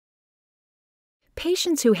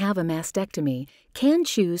Patients who have a mastectomy can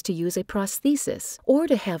choose to use a prosthesis or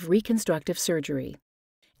to have reconstructive surgery.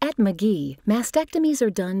 At Magee, mastectomies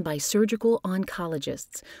are done by surgical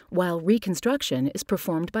oncologists, while reconstruction is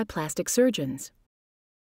performed by plastic surgeons.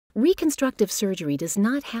 Reconstructive surgery does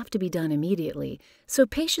not have to be done immediately, so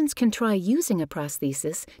patients can try using a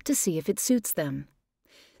prosthesis to see if it suits them.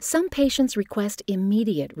 Some patients request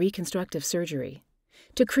immediate reconstructive surgery.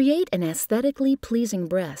 To create an aesthetically pleasing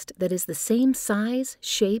breast that is the same size,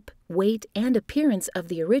 shape, weight, and appearance of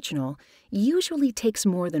the original usually takes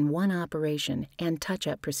more than one operation and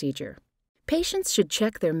touch-up procedure. Patients should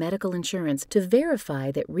check their medical insurance to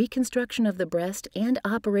verify that reconstruction of the breast and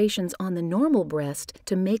operations on the normal breast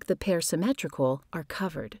to make the pair symmetrical are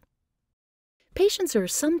covered. Patients are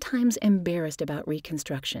sometimes embarrassed about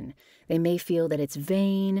reconstruction. They may feel that it's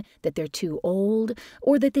vain, that they're too old,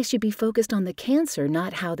 or that they should be focused on the cancer,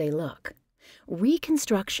 not how they look.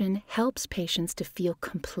 Reconstruction helps patients to feel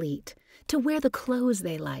complete, to wear the clothes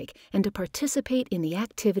they like, and to participate in the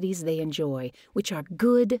activities they enjoy, which are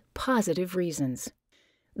good, positive reasons.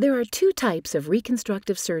 There are two types of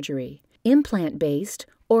reconstructive surgery: implant-based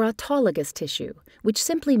or autologous tissue, which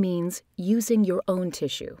simply means using your own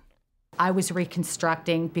tissue. I was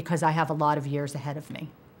reconstructing because I have a lot of years ahead of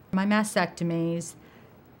me. My mastectomies,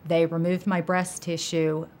 they removed my breast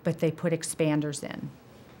tissue, but they put expanders in.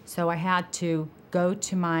 So I had to go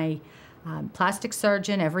to my plastic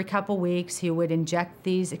surgeon every couple weeks. He would inject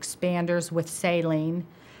these expanders with saline,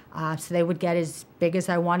 so they would get as big as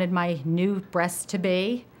I wanted my new breast to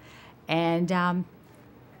be. And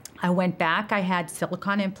I went back, I had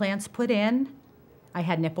silicone implants put in, I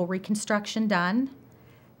had nipple reconstruction done,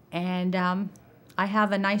 and I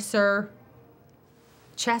have a nicer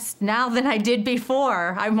chest now than I did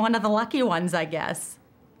before. I'm one of the lucky ones, I guess.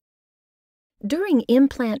 During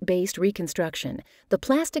implant-based reconstruction, the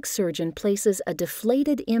plastic surgeon places a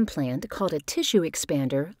deflated implant called a tissue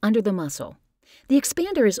expander under the muscle. The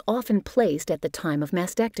expander is often placed at the time of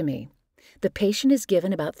mastectomy. The patient is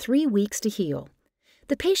given about 3 weeks to heal.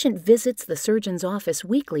 The patient visits the surgeon's office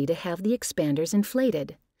weekly to have the expanders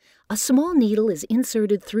inflated. A small needle is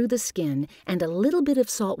inserted through the skin and a little bit of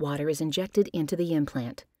salt water is injected into the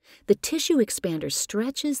implant. The tissue expander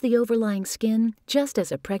stretches the overlying skin just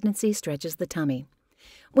as a pregnancy stretches the tummy.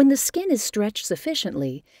 When the skin is stretched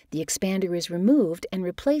sufficiently, the expander is removed and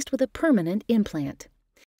replaced with a permanent implant.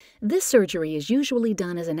 This surgery is usually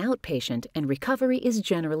done as an outpatient and recovery is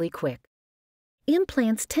generally quick.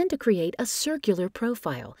 Implants tend to create a circular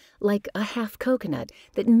profile, like a half coconut,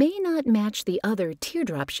 that may not match the other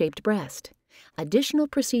teardrop-shaped breast. Additional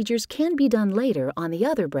procedures can be done later on the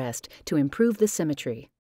other breast to improve the symmetry.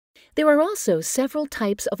 There are also several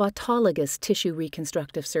types of autologous tissue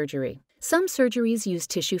reconstructive surgery. Some surgeries use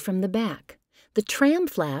tissue from the back. The tram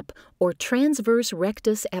flap, or transverse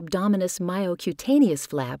rectus abdominis myocutaneous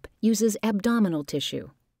flap, uses abdominal tissue.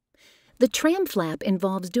 The tram flap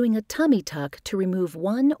involves doing a tummy tuck to remove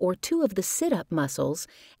one or two of the sit-up muscles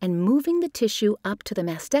and moving the tissue up to the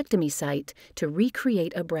mastectomy site to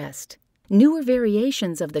recreate a breast. Newer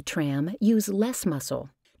variations of the tram use less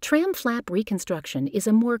muscle. Tram flap reconstruction is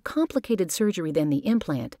a more complicated surgery than the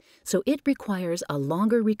implant, so it requires a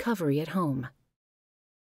longer recovery at home.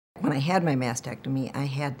 When I had my mastectomy, I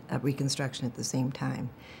had a reconstruction at the same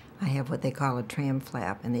time. I have what they call a tram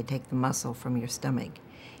flap, and they take the muscle from your stomach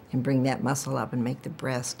and bring that muscle up and make the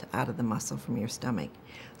breast out of the muscle from your stomach.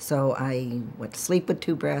 So I went to sleep with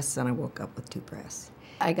 2 breasts and I woke up with 2 breasts.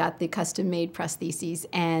 I got the custom-made prostheses,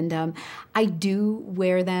 and I do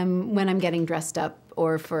wear them when I'm getting dressed up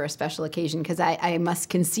or for a special occasion, because I must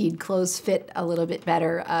concede clothes fit a little bit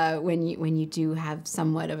better when you do have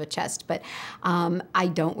somewhat of a chest, but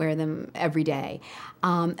I don't wear them every day.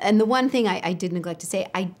 And the one thing I did neglect to say,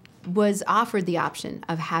 I was offered the option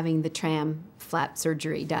of having the tram flap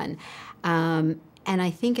surgery done. And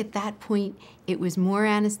I think at that point, it was more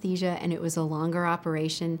anesthesia and it was a longer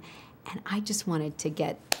operation. And I just wanted to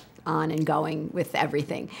get on and going with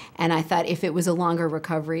everything. And I thought if it was a longer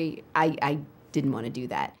recovery, I didn't want to do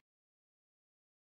that.